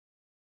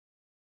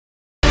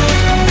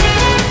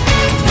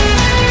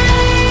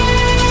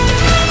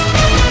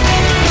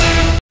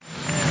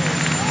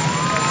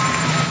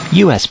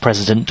US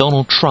President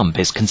Donald Trump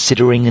is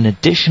considering an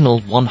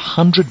additional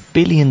 $100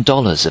 billion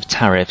of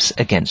tariffs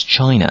against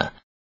China.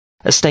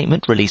 A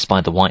statement released by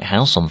the White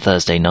House on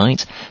Thursday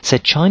night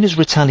said China's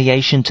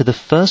retaliation to the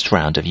first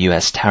round of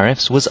US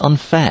tariffs was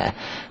unfair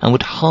and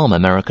would harm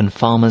American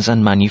farmers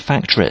and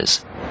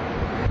manufacturers.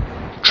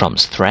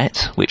 Trump's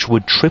threat, which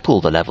would triple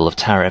the level of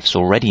tariffs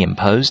already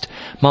imposed,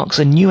 marks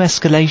a new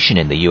escalation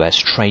in the US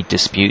trade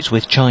dispute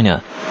with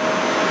China.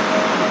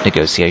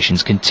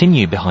 Negotiations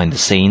continue behind the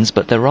scenes,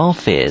 but there are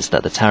fears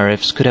that the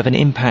tariffs could have an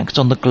impact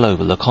on the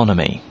global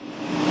economy.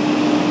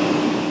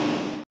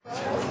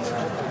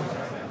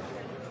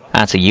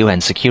 At a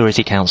UN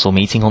Security Council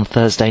meeting on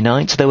Thursday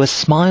night, there were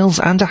smiles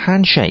and a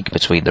handshake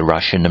between the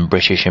Russian and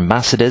British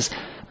ambassadors,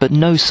 but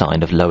no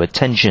sign of lowered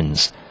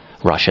tensions.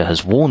 Russia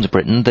has warned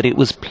Britain that it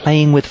was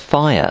playing with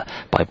fire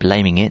by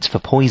blaming it for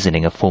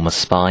poisoning a former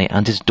spy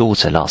and his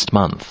daughter last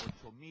month.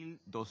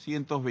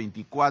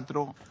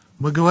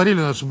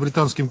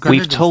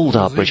 We've told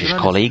our British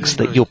colleagues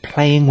that you're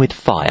playing with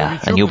fire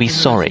and you'll be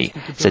sorry,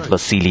 said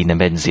Vasily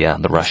Nemenzia,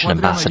 the Russian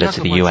ambassador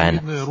to the UN.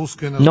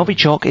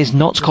 Novichok is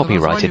not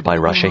copyrighted by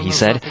Russia, he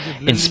said,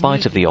 in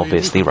spite of the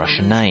obviously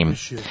Russian name.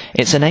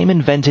 It's a name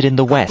invented in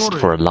the West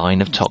for a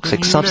line of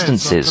toxic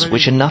substances,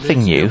 which are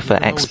nothing new for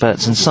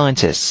experts and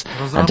scientists,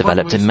 and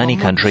developed in many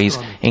countries,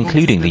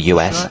 including the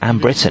US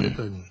and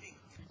Britain.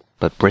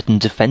 But Britain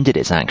defended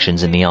its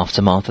actions in the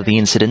aftermath of the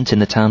incident in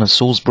the town of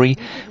Salisbury,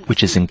 which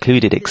has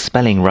included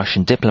expelling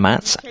Russian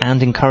diplomats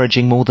and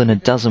encouraging more than a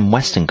dozen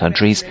Western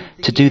countries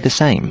to do the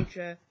same.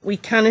 We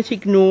cannot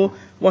ignore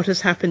what has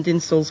happened in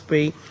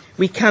Salisbury.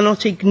 We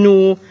cannot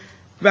ignore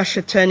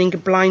Russia turning a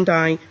blind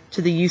eye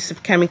to the use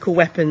of chemical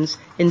weapons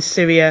in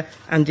Syria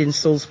and in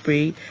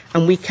Salisbury.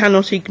 And we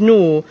cannot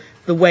ignore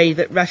the way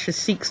that Russia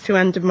seeks to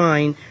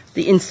undermine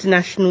the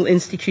international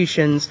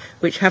institutions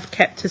which have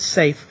kept us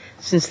safe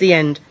since the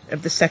end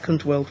of the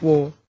Second World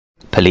War.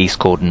 Police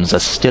cordons are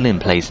still in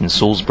place in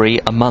Salisbury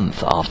a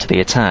month after the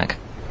attack.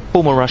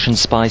 Former Russian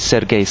spy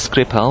Sergei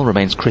Skripal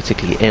remains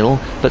critically ill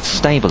but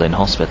stable in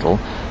hospital,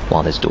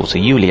 while his daughter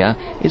Yulia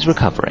is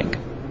recovering.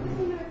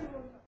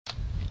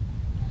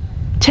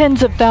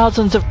 Tens of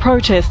thousands of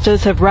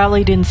protesters have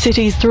rallied in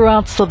cities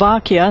throughout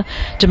Slovakia,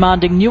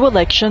 demanding new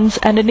elections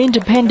and an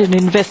independent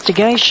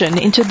investigation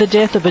into the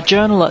death of a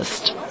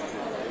journalist.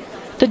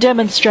 The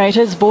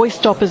demonstrators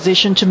voiced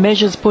opposition to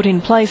measures put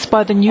in place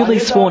by the newly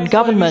sworn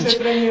government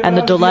and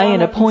the delay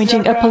in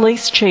appointing a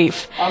police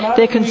chief.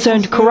 They're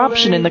concerned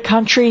corruption in the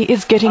country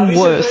is getting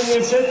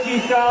worse.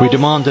 We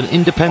demand an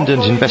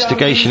independent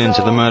investigation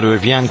into the murder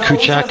of Jan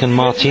Kuciak and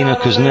Martina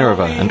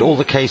Kuznirova and all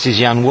the cases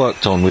Jan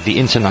worked on with the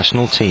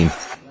international team.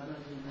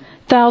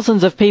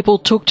 Thousands of people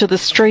took to the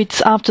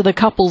streets after the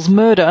couple's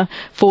murder,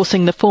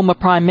 forcing the former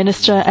Prime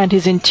Minister and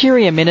his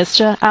Interior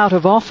Minister out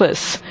of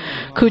office.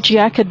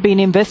 Kuciak had been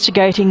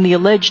investigating the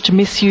alleged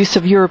misuse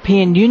of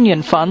European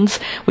Union funds,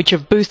 which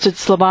have boosted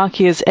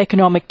Slovakia's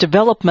economic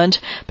development,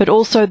 but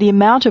also the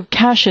amount of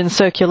cash in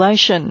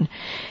circulation.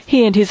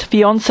 He and his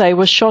fiancée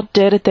were shot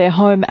dead at their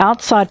home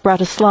outside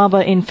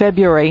Bratislava in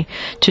February.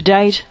 To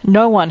date,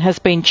 no one has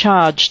been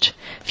charged.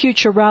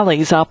 Future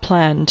rallies are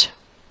planned.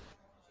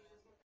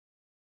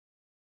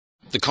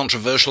 The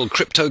controversial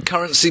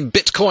cryptocurrency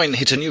Bitcoin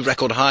hit a new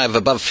record high of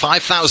above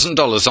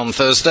 $5,000 on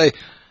Thursday,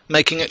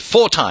 making it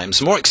 4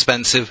 times more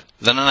expensive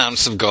than an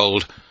ounce of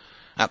gold.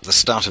 At the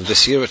start of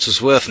this year it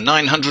was worth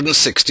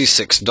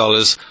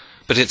 $966,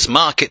 but its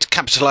market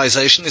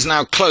capitalization is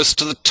now close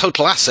to the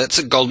total assets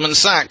at Goldman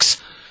Sachs.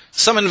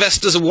 Some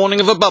investors are warning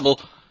of a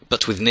bubble,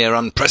 but with near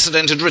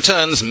unprecedented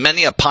returns,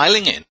 many are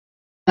piling in.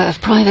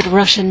 Of private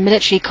Russian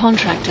military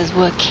contractors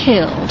were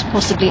killed,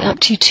 possibly up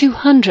to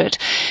 200.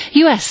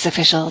 US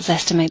officials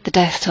estimate the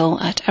death toll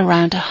at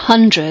around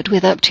 100,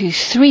 with up to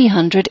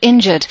 300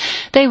 injured.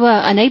 They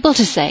were unable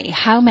to say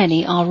how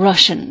many are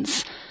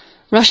Russians.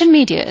 Russian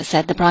media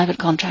said the private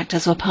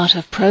contractors were part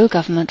of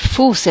pro-government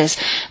forces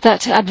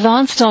that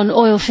advanced on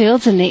oil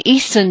fields in the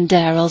eastern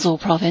Deir el-Zor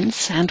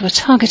province and were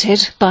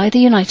targeted by the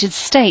United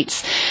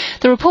States.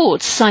 The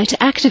reports cite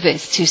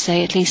activists who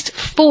say at least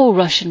 4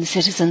 Russian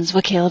citizens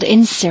were killed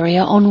in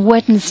Syria on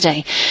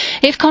Wednesday.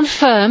 If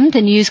confirmed,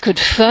 the news could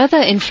further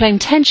inflame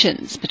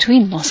tensions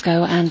between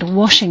Moscow and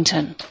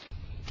Washington.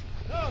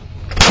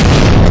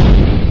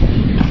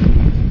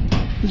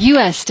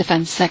 US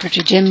Defense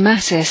Secretary Jim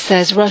Mattis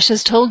says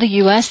Russia's told the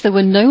US there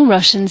were no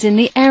Russians in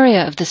the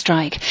area of the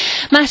strike.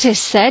 Mattis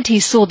said he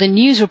saw the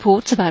news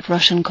reports about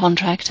Russian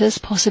contractors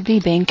possibly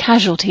being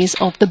casualties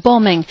of the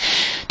bombing.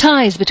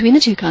 Ties between the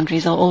two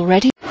countries are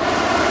already...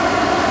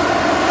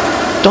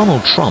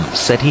 Donald Trump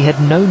said he had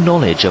no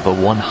knowledge of a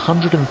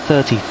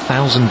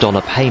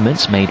 $130,000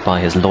 payment made by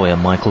his lawyer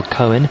Michael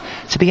Cohen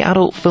to the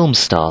adult film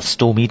star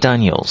Stormy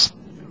Daniels.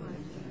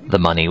 The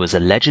money was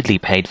allegedly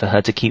paid for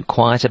her to keep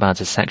quiet about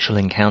a sexual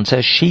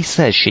encounter she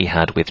says she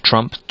had with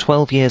Trump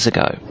 12 years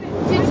ago.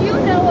 Did you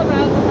know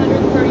about the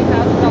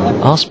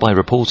 $130,000? Asked by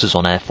reporters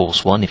on Air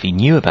Force One if he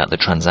knew about the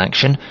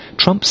transaction,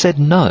 Trump said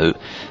no,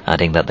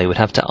 adding that they would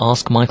have to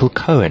ask Michael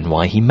Cohen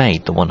why he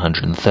made the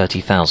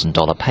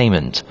 $130,000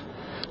 payment.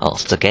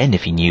 Asked again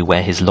if he knew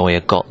where his lawyer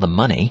got the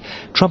money,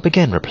 Trump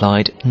again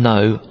replied,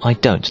 "No, I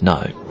don't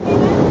know."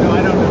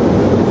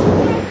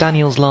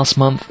 Daniels last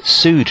month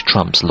sued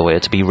Trump's lawyer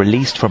to be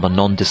released from a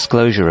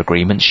non-disclosure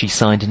agreement she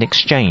signed in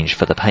exchange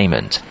for the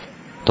payment.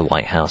 The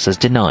White House has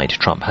denied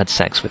Trump had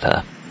sex with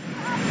her.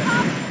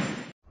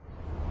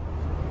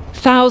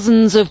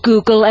 Thousands of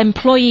Google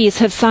employees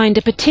have signed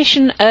a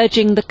petition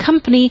urging the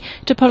company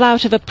to pull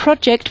out of a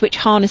project which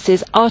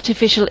harnesses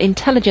artificial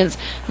intelligence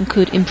and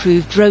could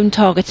improve drone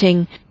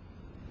targeting.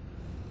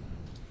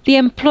 The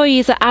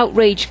employees are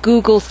outraged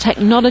Google's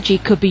technology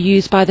could be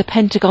used by the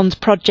Pentagon's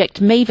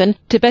Project Maven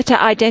to better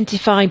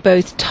identify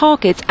both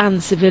targets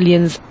and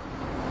civilians.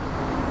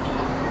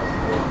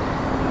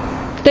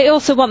 They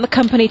also want the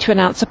company to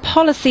announce a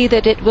policy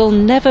that it will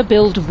never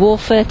build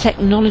warfare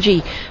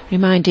technology,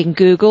 reminding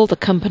Google the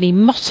company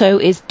motto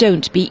is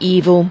 "Don't be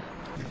evil."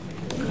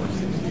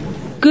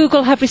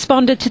 Google have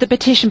responded to the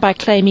petition by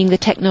claiming the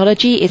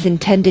technology is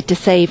intended to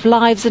save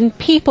lives and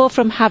people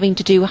from having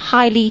to do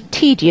highly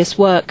tedious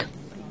work.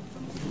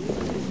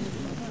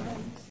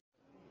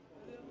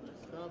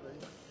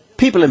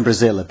 People in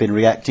Brazil have been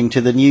reacting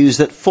to the news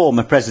that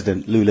former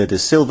President Lula da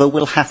Silva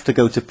will have to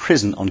go to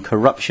prison on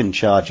corruption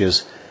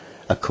charges.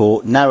 A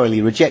court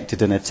narrowly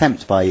rejected an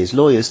attempt by his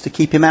lawyers to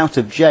keep him out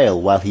of jail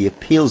while he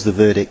appeals the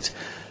verdict.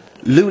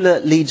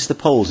 Lula leads the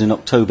polls in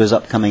October's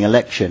upcoming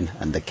election,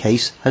 and the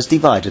case has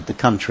divided the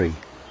country.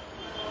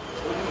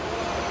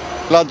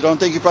 A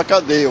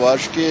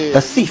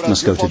thief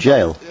must go to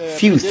jail.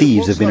 Few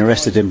thieves have been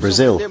arrested in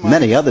Brazil.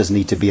 Many others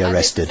need to be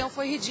arrested.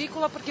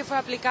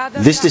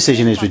 This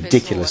decision is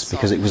ridiculous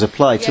because it was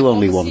applied to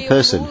only one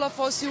person,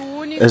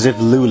 as if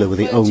Lula were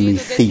the only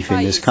thief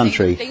in this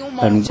country,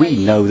 and we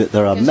know that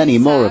there are many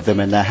more of them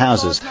in their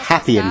houses,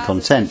 happy and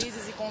content.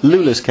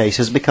 Lula's case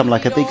has become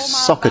like a big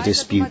soccer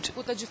dispute.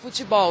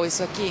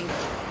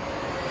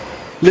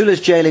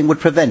 Lula's jailing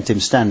would prevent him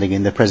standing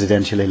in the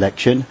presidential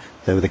election.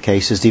 Though the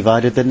case has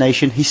divided the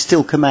nation, he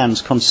still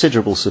commands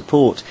considerable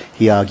support.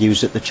 He argues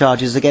that the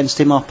charges against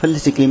him are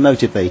politically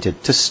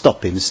motivated to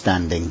stop him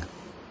standing.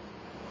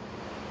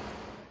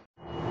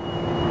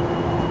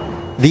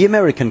 The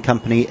American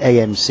company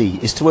AMC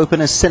is to open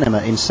a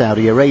cinema in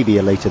Saudi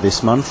Arabia later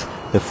this month,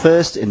 the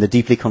first in the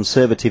deeply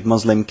conservative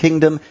Muslim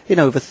kingdom in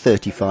over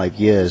 35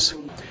 years.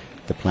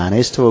 The plan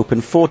is to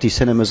open 40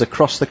 cinemas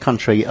across the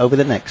country over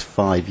the next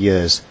 5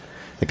 years.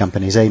 The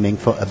company is aiming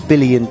for $1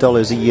 billion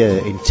a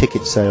year in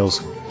ticket sales.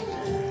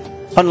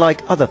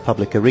 Unlike other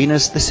public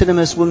arenas, the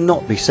cinemas will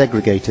not be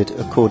segregated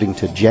according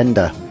to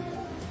gender.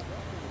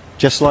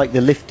 Just like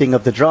the lifting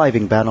of the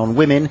driving ban on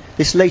women,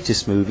 this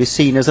latest move is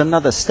seen as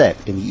another step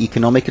in the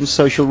economic and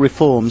social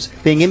reforms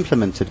being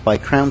implemented by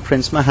Crown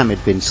Prince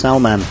Mohammed bin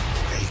Salman.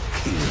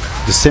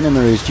 The cinema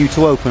is due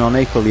to open on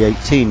April the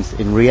 18th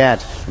in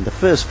Riyadh, and the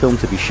first film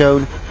to be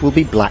shown will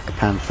be Black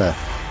Panther.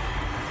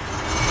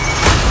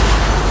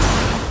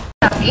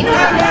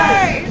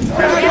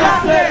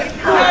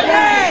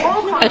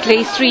 At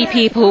least 3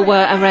 people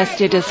were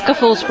arrested as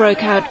scuffles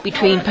broke out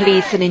between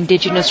police and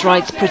Indigenous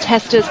rights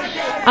protesters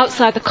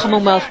outside the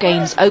Commonwealth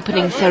Games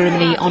opening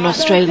ceremony on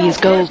Australia's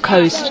Gold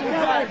Coast.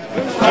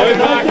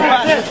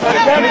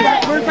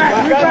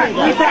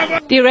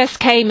 The arrest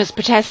came as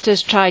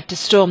protesters tried to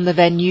storm the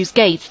venue's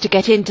gates to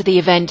get into the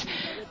event,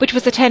 which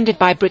was attended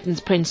by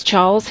Britain's Prince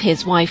Charles,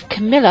 his wife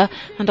Camilla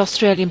and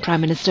Australian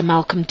Prime Minister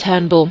Malcolm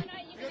Turnbull.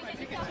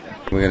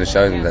 We're going to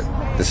show them that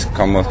this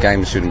Commonwealth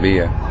Games shouldn't be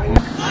here.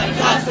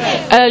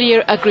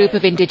 Earlier, a group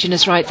of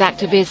Indigenous rights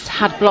activists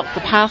had blocked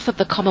the path of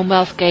the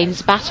Commonwealth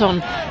Games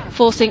baton,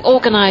 forcing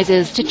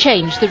organisers to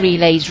change the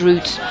relay's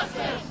route.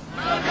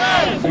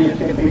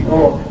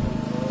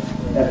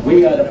 That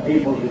we are the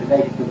people who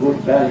take the good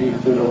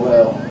values to the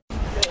world.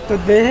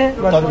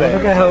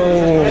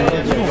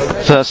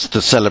 First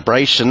the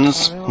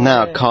celebrations.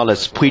 Now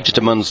Carles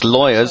Puigdemont's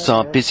lawyers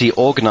are busy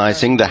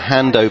organising the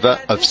handover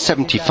of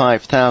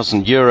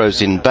 75,000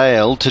 euros in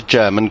bail to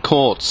German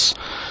courts.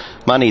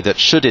 Money that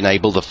should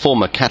enable the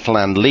former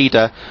Catalan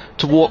leader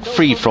to walk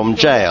free from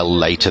jail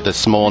later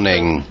this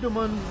morning.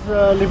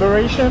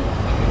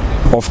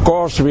 Of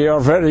course, we are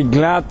very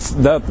glad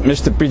that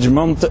Mr.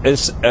 Puigdemont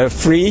is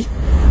free,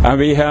 and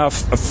we have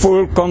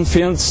full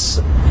confidence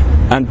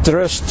and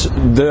trust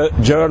the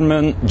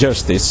German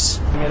justice.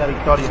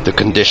 The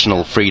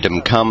conditional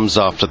freedom comes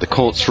after the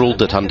courts ruled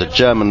that under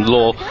German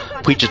law,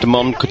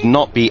 Puigdemont could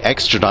not be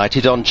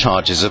extradited on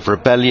charges of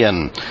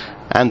rebellion,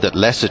 and that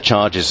lesser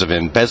charges of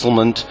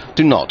embezzlement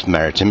do not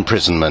merit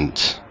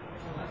imprisonment.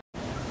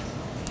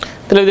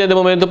 Televidente, de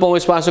momento pongo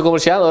espaço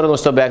comercial, agora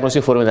nós estamos back no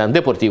Informe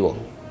Deportivo.